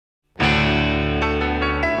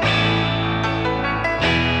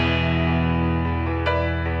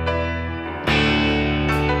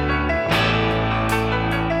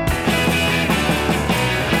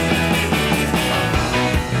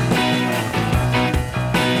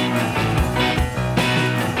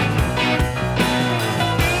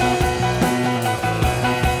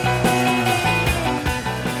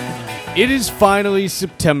It is finally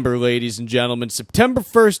September, ladies and gentlemen. September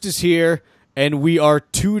 1st is here, and we are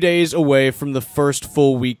 2 days away from the first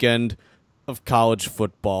full weekend of college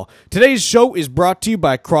football. Today's show is brought to you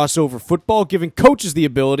by Crossover Football, giving coaches the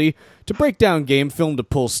ability to break down game film to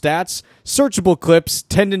pull stats, searchable clips,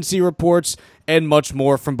 tendency reports, and much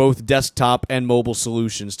more from both desktop and mobile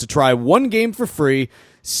solutions. To try one game for free,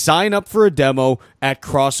 sign up for a demo at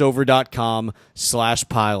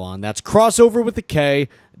crossover.com/pylon. That's crossover with a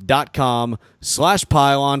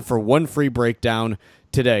K.com/pylon for one free breakdown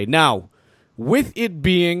today. Now, with it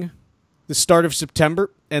being the start of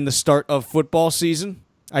September and the start of football season,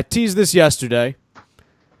 I teased this yesterday,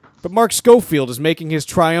 but Mark Schofield is making his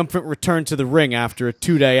triumphant return to the ring after a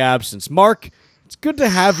 2-day absence. Mark, it's good to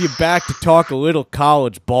have you back to talk a little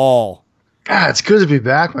college ball. It's good to be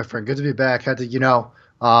back, my friend. Good to be back. Had to,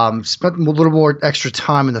 spent a little more extra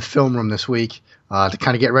time in the film room this week to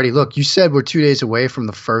kind of get ready. Look, you said we're 2 days away from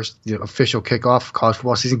the first official kickoff of college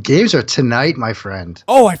football season. Games are tonight, my friend.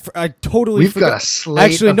 Oh, I totally We've forgot. got a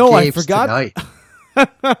slate of games I forgot. Tonight.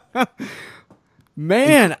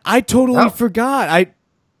 Man, I totally forgot.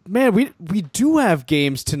 We do have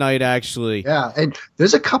games tonight, actually. Yeah, and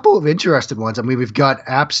there's a couple of interesting ones. I mean, we've got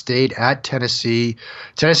App State at Tennessee.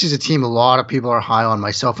 Tennessee's a team a lot of people are high on,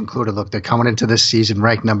 myself included. Look, they're coming into this season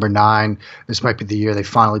ranked number 9. This might be the year they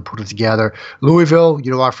finally put it together. Louisville,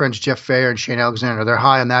 our friends Jeff Fayer and Shane Alexander, they're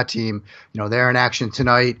high on that team. They're in action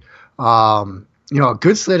tonight. A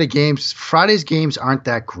good slate of games. Friday's games aren't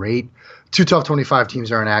that great. 2 top 25 teams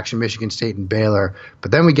are in action, Michigan State and Baylor.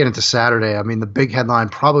 But then we get into Saturday. I mean, the big headline,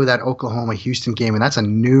 probably that Oklahoma-Houston game, and that's a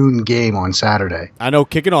noon game on Saturday. I know,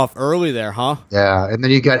 kicking off early there, huh? Yeah, and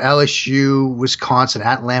then you got LSU, Wisconsin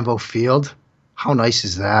at Lambeau Field. How nice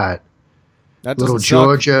is that? That little doesn't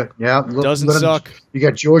Georgia. suck. Yeah. Doesn't suck. You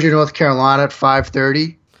got Georgia, North Carolina at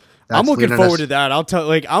 5:30. I'm looking forward to that. I'll tell.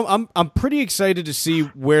 I'm pretty excited to see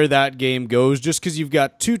where that game goes, just because you've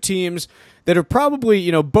got two teams that are probably,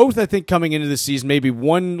 both, I think, coming into the season maybe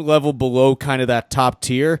one level below kind of that top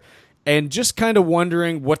tier, and just kind of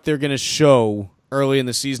wondering what they're going to show early in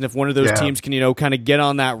the season if one of those teams can, kind of get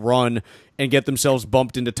on that run and get themselves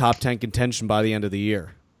bumped into top 10 contention by the end of the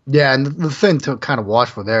year. Yeah, and the thing to kind of watch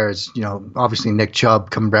for there is, obviously Nick Chubb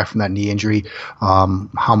coming back from that knee injury,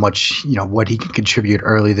 how much, what he can contribute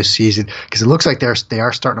early this season, because it looks like they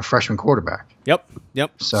are starting a freshman quarterback. Yep.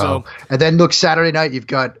 So, and then look, Saturday night you've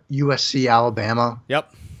got USC, Alabama.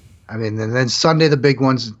 Yep. I mean, and then Sunday the big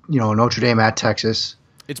ones, Notre Dame at Texas.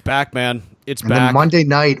 It's back, man. It's and back. Then Monday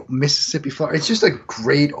night, Mississippi, Florida. It's just a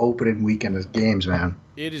great opening weekend of games, man.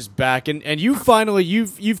 It is back, and you finally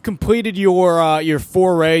you've completed your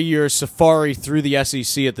foray, your safari through the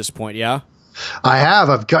SEC at this point, yeah? I have.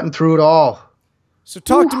 I've gotten through it all. So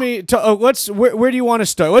talk to me. Where do you want to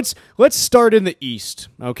start? Let's start in the East.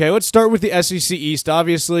 Okay, let's start with the SEC East.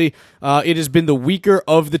 Obviously, it has been the weaker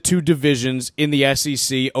of the two divisions in the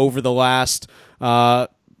SEC over the last a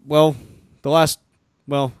while.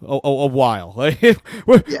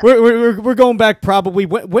 We're going back probably.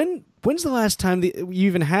 When's the last time you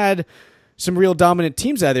even had some real dominant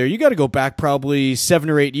teams out there? You got to go back probably 7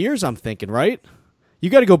 or 8 years, I'm thinking, right? You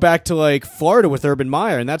got to go back to like Florida with Urban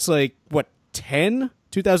Meyer, and that's like, what,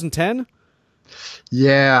 2010?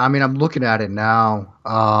 Yeah, I mean, I'm looking at it now.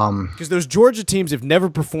 Because those Georgia teams have never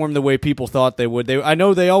performed the way people thought they would. I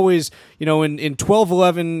know they always, in 12,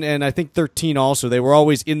 11, and I think 13 also, they were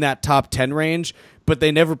always in that top 10 range, but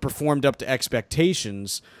they never performed up to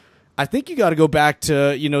expectations. I think you got to go back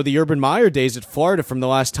to, the Urban Meyer days at Florida from the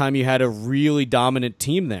last time you had a really dominant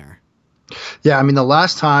team there. Yeah, I mean, the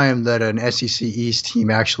last time that an SEC East team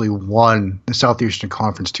actually won the Southeastern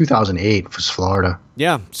Conference, 2008, was Florida.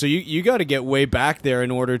 Yeah, so you got to get way back there in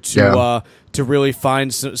order to really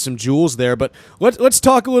find some jewels there. But let's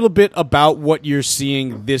talk a little bit about what you're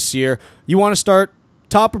seeing this year. You want to start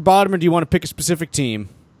top or bottom, or do you want to pick a specific team?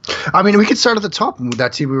 I mean, we could start at the top with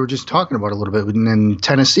that team we were just talking about a little bit in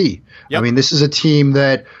Tennessee. Yep. I mean, this is a team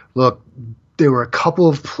that, look, they were a couple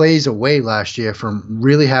of plays away last year from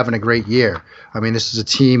really having a great year. I mean, this is a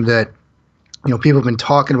team that, people have been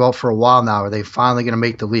talking about for a while now. Are they finally going to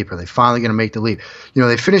make the leap? They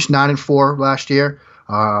finished 9-4 last year.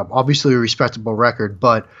 Obviously a respectable record,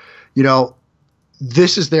 but,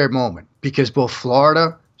 this is their moment because both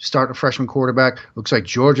Florida starting a freshman quarterback, looks like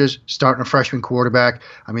Georgia's starting a freshman quarterback.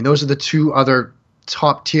 I mean, those are the two other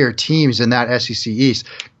top tier teams in that SEC East.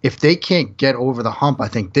 If they can't get over the hump, I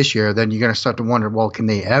think this year, then you're going to start to wonder, well, can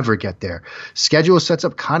they ever get there? Schedule sets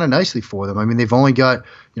up kind of nicely for them. I mean, they've only got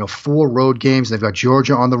 4 road games. They've got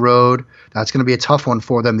Georgia on the road. That's going to be a tough one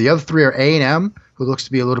for them. The other 3 are A&M, who looks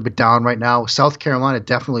to be a little bit down right now. South Carolina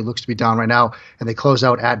definitely looks to be down right now, and they close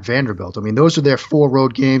out at Vanderbilt. I mean, those are their 4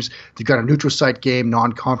 road games. They've got a neutral site game,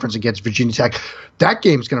 non-conference against Virginia Tech. That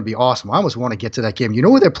game's going to be awesome. I almost want to get to that game. You know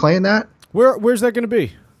where they're playing that? Where's that going to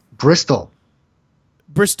be? Bristol.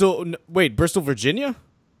 Bristol, Virginia?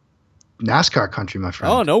 NASCAR country, my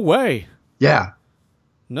friend. Oh, no way. Yeah.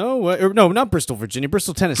 No way. No, not Bristol, Virginia.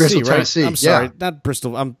 Bristol, Tennessee, Bristol, right? Tennessee, I'm sorry, yeah. not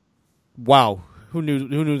Bristol. Wow. Who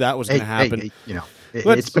knew that was going to happen? Hey,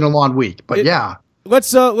 it's been a long week, but yeah.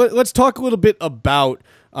 Let's talk a little bit about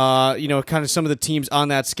kind of some of the teams on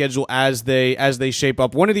that schedule as they shape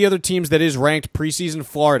up. One of the other teams that is ranked preseason,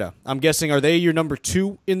 Florida. I'm guessing, are they your number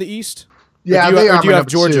 2 in the East? Yeah, do you have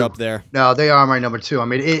Georgia up there? No, they are my number 2. I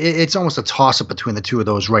mean, it's almost a toss-up between the two of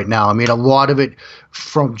those right now. I mean, a lot of it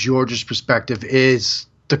from Georgia's perspective is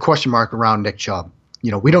the question mark around Nick Chubb.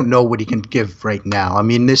 We don't know what he can give right now. I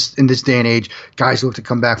mean, in this day and age, guys look to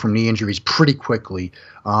come back from knee injuries pretty quickly.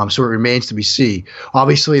 So it remains to be seen.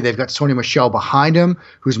 Obviously, they've got Sony Michel behind him,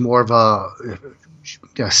 who's more of a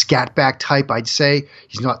scat back type, I'd say.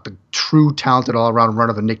 He's not the true talented all-around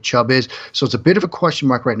runner that Nick Chubb is. So it's a bit of a question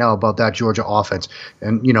mark right now about that Georgia offense.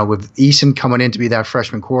 And, with Eason coming in to be that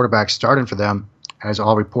freshman quarterback starting for them, as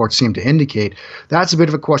all reports seem to indicate, that's a bit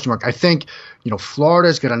of a question mark. I think,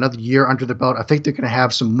 Florida's got another year under the belt. I think they're going to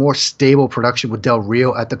have some more stable production with Del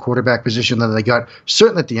Rio at the quarterback position than they got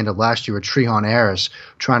certainly at the end of last year with Trejon Harris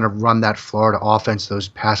trying to run that Florida offense, those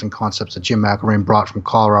passing concepts that Jim McElwain brought from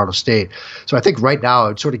Colorado State. So I think right now I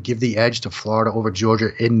would sort of give the edge to Florida over Georgia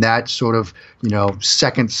in that sort of,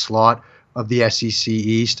 second slot of the SEC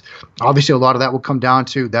East. Obviously, a lot of that will come down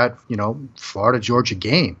to that, Florida-Georgia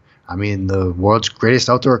game. I mean, the world's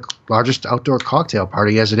largest outdoor cocktail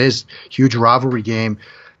party as it is. Huge rivalry game.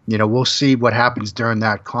 We'll see what happens during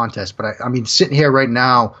that contest. But I mean, sitting here right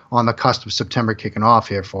now on the cusp of September kicking off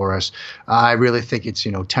here for us, I really think it's,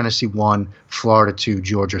 Tennessee 1, Florida 2,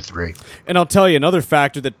 Georgia 3. And I'll tell you another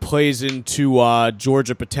factor that plays into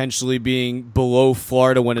Georgia potentially being below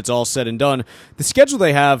Florida when it's all said and done. The schedule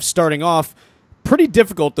they have starting off, pretty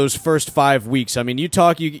difficult those first 5 weeks. I mean, you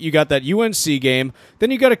got that UNC game, then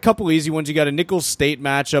you got a couple easy ones. You got a Nicholls State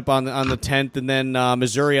matchup on the 10th, and then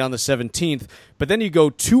Missouri on the 17th. But then you go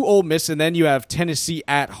to Ole Miss, and then you have Tennessee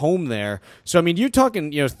at home there. So I mean, you're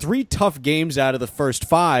talking 3 tough games out of the first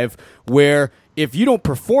 5, where if you don't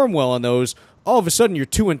perform well on those, all of a sudden you're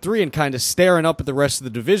 2-3 and kind of staring up at the rest of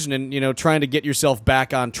the division and, trying to get yourself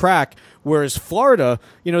back on track. Whereas Florida,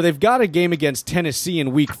 they've got a game against Tennessee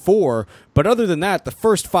in week 4, but other than that, the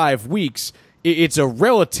first 5 weeks, it's a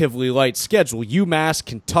relatively light schedule. UMass,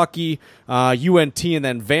 Kentucky, UNT, and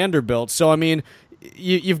then Vanderbilt. So, I mean,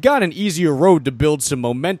 you've got an easier road to build some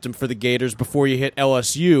momentum for the Gators before you hit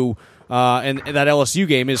LSU, and that LSU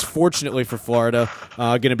game is, fortunately for Florida,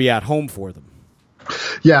 going to be at home for them.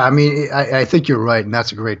 Yeah, I mean, I think you're right, and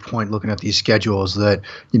that's a great point looking at these schedules that,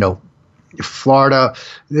 Florida,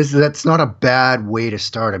 that's not a bad way to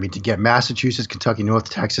start. I mean, to get Massachusetts, Kentucky, North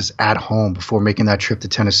Texas at home before making that trip to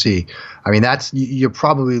Tennessee. I mean, you're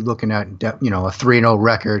probably looking at, a 3-0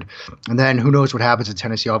 record. And then who knows what happens in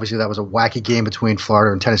Tennessee. Obviously, that was a wacky game between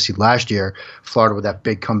Florida and Tennessee last year. Florida with that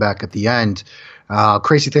big comeback at the end.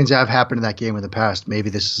 Crazy things have happened in that game in the past. Maybe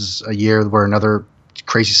this is a year where another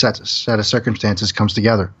crazy set of circumstances comes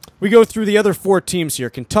together. We go through the other 4 teams here: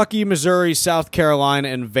 Kentucky, Missouri, South Carolina,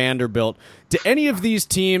 and Vanderbilt. Do any of these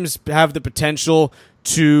teams have the potential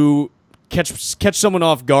to catch someone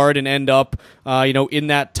off guard and end up in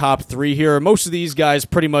that top 3 here? Or most of these guys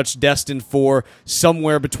pretty much destined for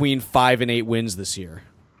somewhere between 5 and 8 wins this year?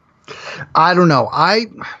 I don't know.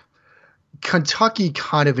 Kentucky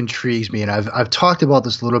kind of intrigues me, and I've talked about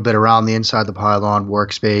this a little bit around the Inside the Pylon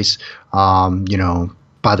workspace,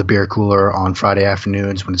 by the beer cooler on Friday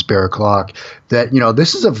afternoons when it's beer o'clock, that,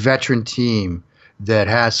 this is a veteran team that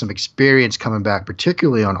has some experience coming back,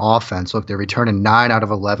 particularly on offense. Look, they're returning 9 out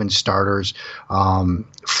of 11 starters,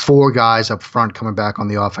 4 guys up front coming back on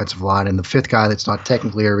the offensive line, and the 5th guy that's not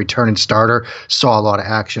technically a returning starter saw a lot of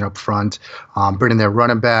action up front, bringing their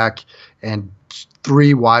running back and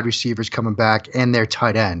 3 wide receivers coming back and their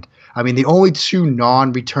tight end. I mean, the only 2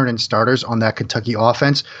 non-returning starters on that Kentucky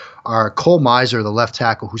offense are Cole Miser, the left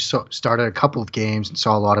tackle, who started a couple of games and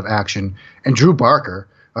saw a lot of action, and Drew Barker,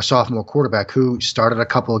 a sophomore quarterback who started a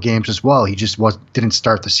couple of games as well. He just didn't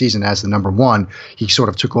start the season as the number one. He sort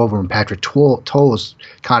of took over when Patrick Tolles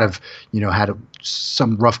kind of, had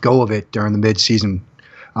some rough go of it during the midseason.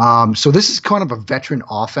 So this is kind of a veteran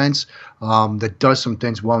offense that does some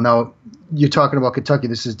things well. Now, you're talking about Kentucky.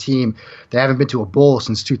 This is a team, they haven't been to a bowl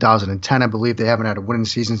since 2010, I believe. They haven't had a winning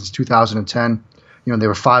season since 2010. They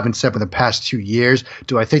were 5-7 the past 2 years.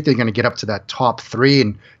 Do I think they're going to get up to that top three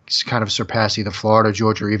and kind of surpass either Florida,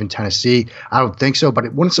 Georgia, or even Tennessee? I don't think so, but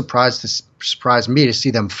it wouldn't surprise me to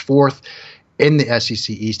see them fourth in the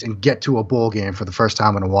SEC East and get to a bowl game for the first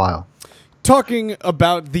time in a while. Talking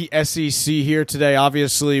about the SEC here today,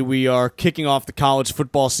 obviously we are kicking off the college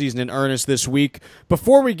football season in earnest this week.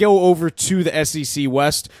 Before we go over to the SEC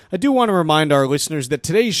West, I do want to remind our listeners that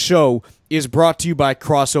today's show is brought to you by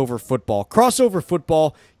Crossover Football. Crossover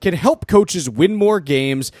Football can help coaches win more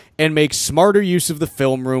games and make smarter use of the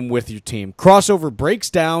film room with your team. Crossover breaks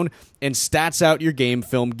down and stats out your game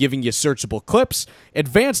film, giving you searchable clips,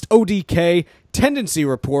 advanced ODK, tendency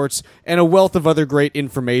reports, and a wealth of other great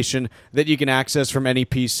information that you can access from any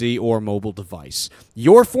PC or mobile device.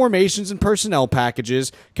 Your formations and personnel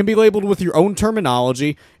packages can be labeled with your own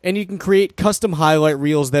terminology, and you can create custom highlight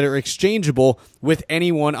reels that are exchangeable with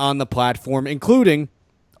anyone on the platform, including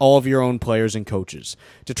all of your own players and coaches.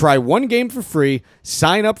 To try one game for free,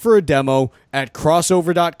 sign up for a demo at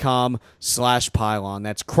crossover.com/pylon.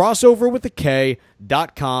 That's crossover with a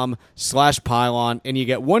K.com/pylon, and you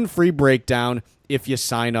get one free breakdown if you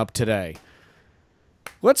sign up today.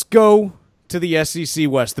 Let's go to the SEC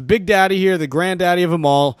West. The big daddy here, the granddaddy of them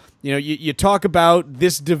all. You talk about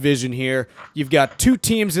this division here. You've got two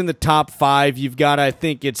teams in the top 5. You've got, I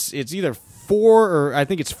think it's either 4 or I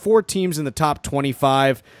think it's 4 teams in the top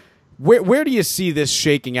 25. Where do you see this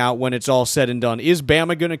shaking out when it's all said and done? Is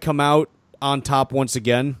Bama going to come out on top once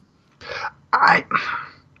again?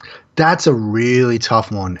 That's a really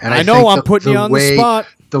tough one. And I know I'm putting you on the spot.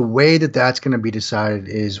 The way that's going to be decided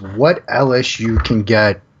is what LSU can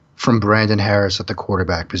get from Brandon Harris at the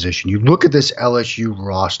quarterback position. You look at this LSU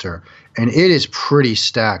roster, and it is pretty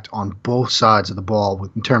stacked on both sides of the ball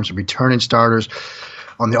in terms of returning starters.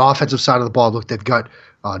 On the offensive side of the ball, look, they've got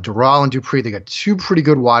Doral and Dupree. They got 2 pretty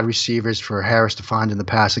good wide receivers for Harris to find in the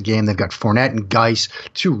passing game. They've got Fournette and Geis,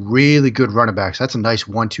 2 really good running backs. That's a nice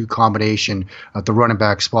 1-2 combination at the running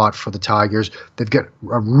back spot for the Tigers. They've got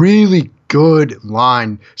a really good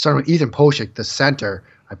line, starting with Ethan Poshik, the center.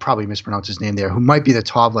 I probably mispronounced his name there, who might be the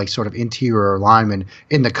top sort of interior lineman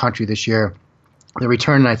in the country this year. They're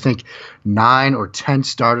returning, I think, 9 or 10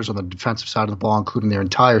 starters on the defensive side of the ball, including their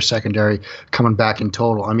entire secondary coming back in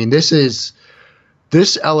total. I mean, this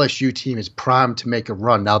LSU team is primed to make a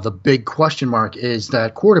run. Now, the big question mark is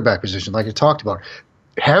that quarterback position, like I talked about.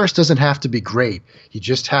 Harris doesn't have to be great. He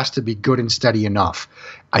just has to be good and steady enough.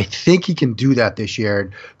 I think he can do that this year.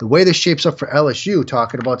 And the way this shapes up for LSU,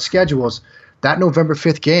 talking about schedules, that November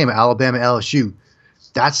 5th game, Alabama-LSU,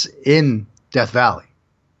 that's in Death Valley.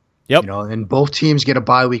 Yep. And both teams get a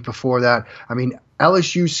bye week before that. I mean,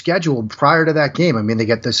 LSU's schedule prior to that game, they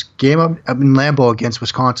get this game up in Lambeau against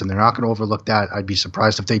Wisconsin. They're not going to overlook that. I'd be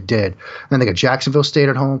surprised if they did. Then they got Jacksonville State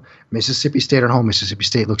at home, Mississippi State at home. Mississippi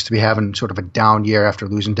State looks to be having sort of a down year after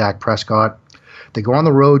losing Dak Prescott. They go on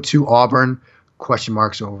the road to Auburn. Question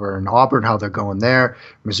marks over in Auburn, how they're going there.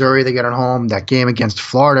 Missouri, they get at home. That game against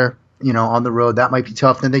Florida, on the road, that might be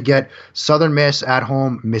tough. Then they get Southern Miss at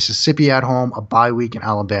home, Mississippi at home, a bye week in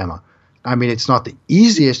Alabama. It's not the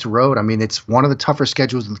easiest road. It's one of the tougher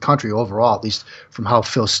schedules in the country overall, at least from how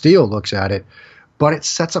Phil Steele looks at it. But it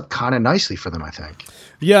sets up kind of nicely for them, I think.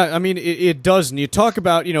 Yeah, it does. And you talk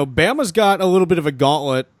about, Bama's got a little bit of a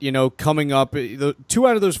gauntlet, coming up. 2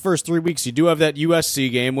 out of those first 3 weeks, you do have that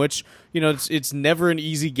USC game, which, it's never an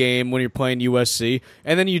easy game when you're playing USC.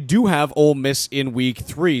 And then you do have Ole Miss in week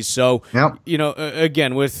 3. So, yep.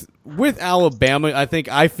 Again, with Alabama,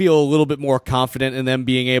 I feel a little bit more confident in them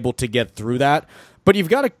being able to get through that. But you've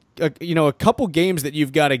got a couple games that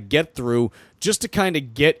you've got to get through just to kind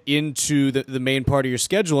of get into the main part of your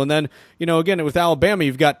schedule. And then, again, with Alabama,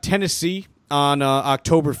 you've got Tennessee on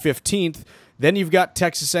October 15th. Then you've got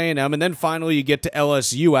Texas A&M, and then finally you get to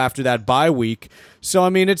LSU after that bye week. So,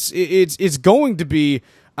 it's going to be,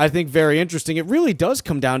 I think, very interesting. It really does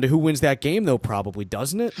come down to who wins that game, though, probably,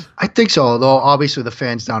 doesn't it? I think so, although obviously the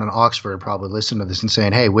fans down in Oxford probably listen to this and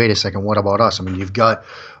saying, hey, wait a second, what about us? You've got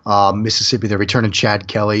Mississippi, they're returning Chad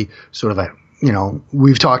Kelly, sort of a,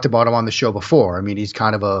 we've talked about him on the show before. He's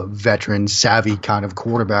kind of a veteran, savvy kind of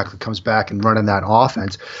quarterback that comes back and running that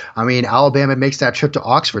offense. Alabama makes that trip to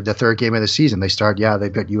Oxford, the 3rd game of the season. They've got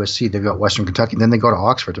USC, they've got Western Kentucky, then they go to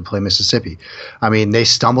Oxford to play Mississippi. They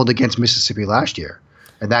stumbled against Mississippi last year.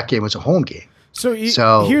 and that game was a home game. So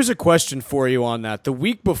here's a question for you on that. The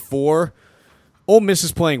week before, Ole Miss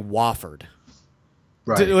is playing Wofford.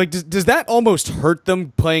 Right. Does that almost hurt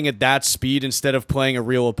them playing at that speed instead of playing a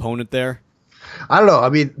real opponent there? I don't know. I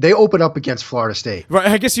mean, they open up against Florida State. Right.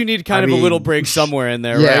 I guess you need a little break somewhere in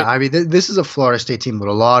there, yeah, right? I mean, this is a Florida State team that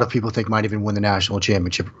a lot of people think might even win the national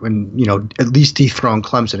championship and, at least dethrone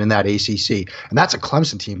Clemson in that ACC. And that's a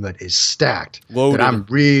Clemson team that is stacked. Loaded. That I'm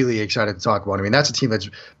really excited to talk about. I mean, that's a team that's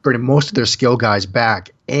bringing most of their skill guys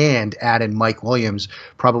back and added Mike Williams,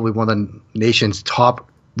 probably one of the nation's top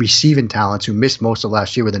receiving talents who missed most of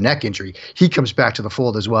last year with a neck injury. He comes back to the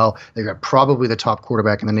fold as well. They've got probably the top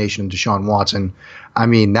quarterback in the nation, Deshaun Watson. I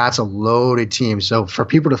mean, that's a loaded team. So for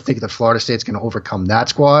people to think that Florida State's going to overcome that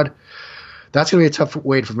squad, that's going to be a tough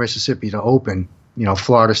way for Mississippi to open.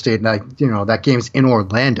 Florida State, that game's in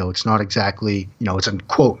Orlando. It's not exactly, it's a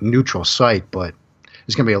quote neutral site, but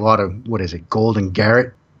there's going to be a lot of,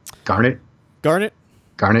 Garnet?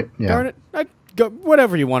 Yeah. Garnet?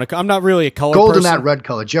 Whatever you want to. I'm not really a color gold person. in that red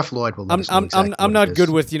color. Jeff Lloyd will. I'm not good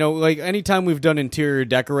with anytime we've done interior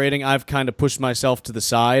decorating, I've kind of pushed myself to the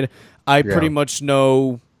side. I pretty much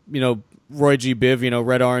know Roy G. Biv,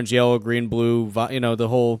 red, orange, yellow, green, blue. The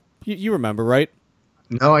whole. You remember, right?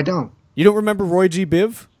 No, I don't. You don't remember Roy G.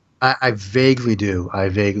 Biv? I vaguely do.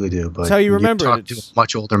 But that's how you remember it. To a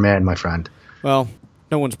much older man, my friend. Well,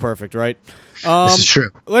 no one's perfect, right? This is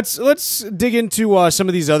true. Let's dig into some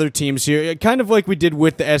of these other teams here, kind of like we did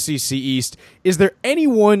with the SEC East. Is there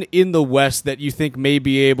anyone in the West that you think may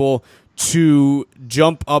be able to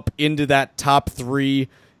jump up into that top three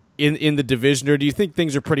in the division, or do you think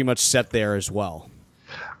things are pretty much set there as well?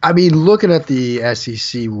 I mean, looking at the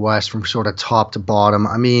SEC West from sort of top to bottom,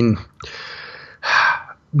 I mean,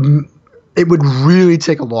 it would really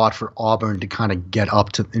take a lot for Auburn to kind of get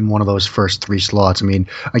up to in one of those first three slots. I mean,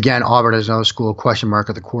 again, Auburn has another school question mark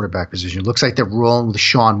at the quarterback position. It looks like they're rolling with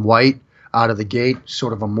Sean White out of the gate,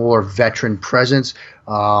 sort of a more veteran presence.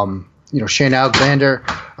 Shane Alexander,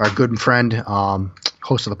 our good friend,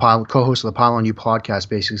 co-host of the Pile on You podcast,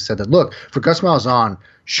 basically said that, look, for Gus Malzahn,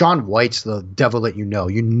 Sean White's the devil that you know.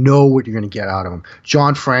 You know what you're going to get out of him.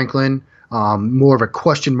 John Franklin, more of a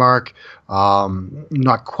question mark.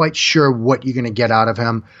 Not quite sure what you're going to get out of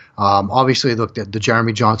him. Obviously, look, the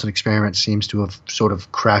Jeremy Johnson experiment seems to have sort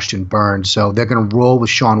of crashed and burned. So they're going to roll with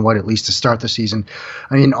Sean White at least to start the season.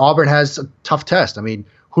 I mean, Auburn has a tough test. I mean,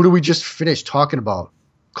 who do we just finish talking about?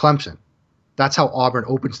 Clemson. That's how Auburn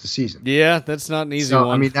opens the season. Yeah, that's not an easy one.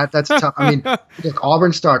 I mean, that's tough. I mean, look,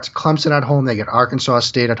 Auburn starts Clemson at home. They get Arkansas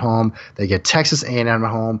State at home. They get Texas A&M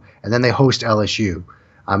at home, and then they host LSU.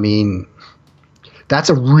 I mean, that's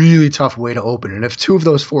a really tough way to open. And if two of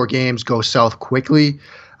those four games go south quickly,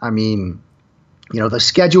 I mean, the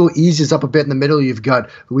schedule eases up a bit in the middle. You've got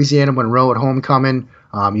Louisiana Monroe at homecoming.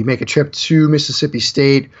 You make a trip to Mississippi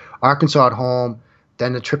State, Arkansas at home,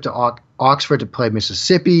 then the trip to Oxford to play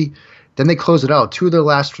Mississippi. Then they close it out. Two of their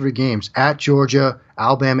last three games at Georgia,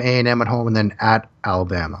 Alabama A&M at home, and then at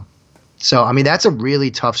Alabama. So, I mean, that's a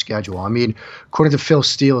really tough schedule. I mean, according to Phil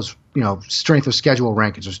Steele's, strength of schedule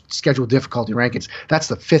rankings or schedule difficulty rankings, that's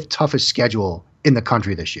the fifth toughest schedule in the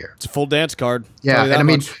country this year. It's a full dance card. Yeah, and I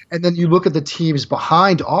mean, and then you look at the teams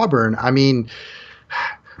behind Auburn. I mean,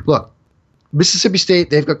 look, Mississippi State,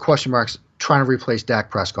 they've got question marks trying to replace Dak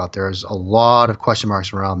Prescott. There's a lot of question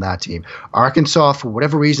marks around that team. Arkansas, for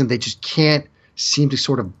whatever reason, they just can't seem to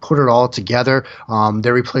sort of put it all together.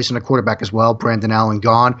 They're replacing a quarterback as well. Brandon Allen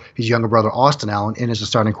gone. His younger brother, Austin Allen, in as a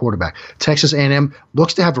starting quarterback. Texas A&M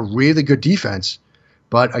looks to have a really good defense,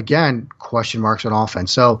 but again, question marks on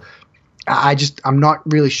offense. So I'm not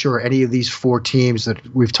really sure any of these four teams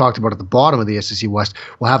that we've talked about at the bottom of the SEC West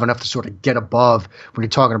will have enough to sort of get above when you're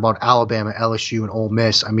talking about Alabama, LSU, and Ole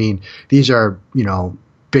Miss. I mean, these are,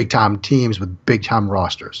 big-time teams with big-time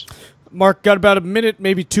rosters. Mark, got about a minute,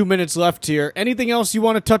 maybe 2 minutes left here. Anything else you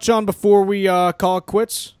want to touch on before we call it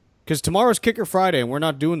quits? Because tomorrow's Kicker Friday, and we're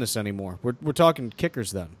not doing this anymore. We're talking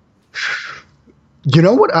kickers then. You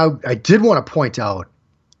know what I did want to point out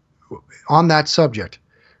on that subject?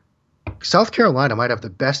 South Carolina might have the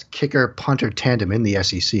best kicker-punter tandem in the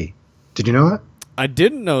SEC. Did you know that? I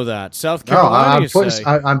didn't know that. South Carolina,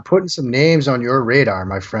 I'm putting some names on your radar,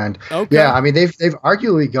 my friend. Okay. Yeah, I mean, they've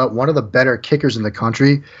arguably got one of the better kickers in the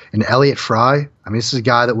country, in Elliott Fry. I mean, this is a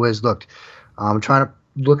guy that was, I'm trying to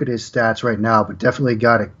look at his stats right now, but definitely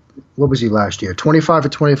got what was he last year? 25 for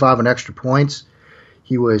 25 on extra points.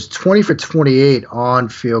 He was 20 for 28 on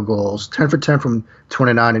field goals, 10 for 10 from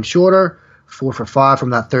 29 and shorter, 4 for 5 from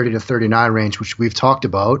that 30 to 39 range, which we've talked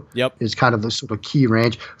about. Yep. Is kind of the sort of key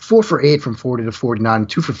range. 4 for 8 from 40 to 49,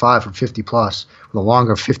 2 for 5 from 50 plus, with a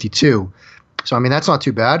longer 52. So, I mean, that's not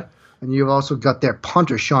too bad. And you've also got their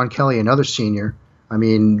punter, Sean Kelly, another senior. I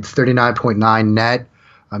mean, 39.9 net.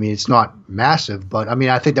 I mean, it's not massive, but I mean,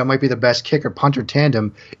 I think that might be the best kicker-punter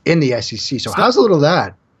tandem in the SEC. So how's a little of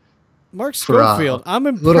that? Mark Schofield, I'm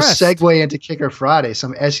impressed. Little segue into Kicker Friday,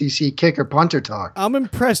 some SEC kicker-punter talk. I'm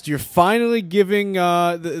impressed. You're finally giving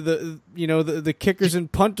the kickers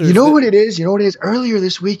and punters. You know what it is? Earlier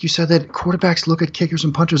this week, you said that quarterbacks look at kickers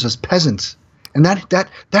and punters as peasants, and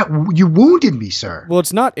that you wounded me, sir. Well,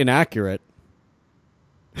 it's not inaccurate.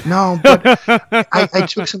 No, but I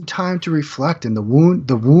took some time to reflect, and the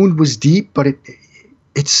wound was deep, but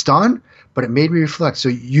it stung, but it made me reflect. So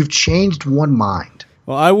you've changed one mind.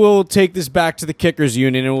 Well, I will take this back to the Kickers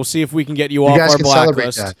Union, and we'll see if we can get you off our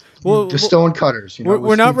blacklist. Celebrate that. The stone cutters.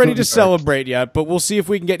 We're not ready to celebrate yet, but we'll see if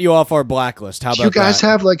we can get you off our blacklist. How about that? Do you guys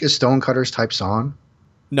have like a stone cutters type song?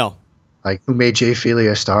 No. Like Who Made Jay Feely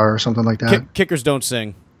a Star or something like that? Kickers don't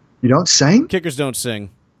sing. You don't sing? Kickers don't sing.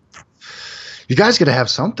 You guys got to have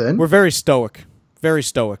something. We're very stoic. Very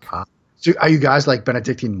stoic. So are you guys like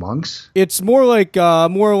Benedictine monks? It's more like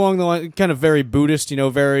more along the line, kind of very Buddhist,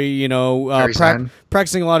 very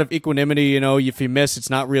practicing a lot of equanimity. If you miss,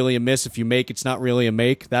 it's not really a miss. If you make, it's not really a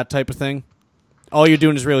make. That type of thing. All you're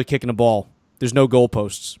doing is really kicking a ball. There's no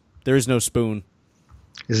goalposts. There is no spoon.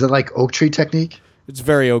 Is it like oak tree technique? It's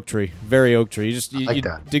very oak tree. Very oak tree. You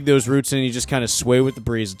that. dig those roots in and you just kind of sway with the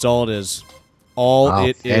breeze. It's all it is. All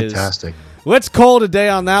it is. Fantastic. Let's call it a day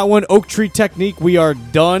on that one. Oak tree technique. We are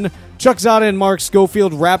done. Chuck Zada and Mark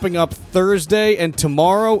Schofield wrapping up Thursday, and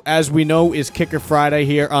tomorrow, as we know, is Kicker Friday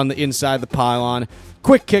here on the Inside the Pylon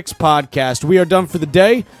Quick Kicks podcast. We are done for the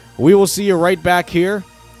day. We will see you right back here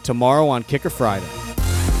tomorrow on Kicker Friday.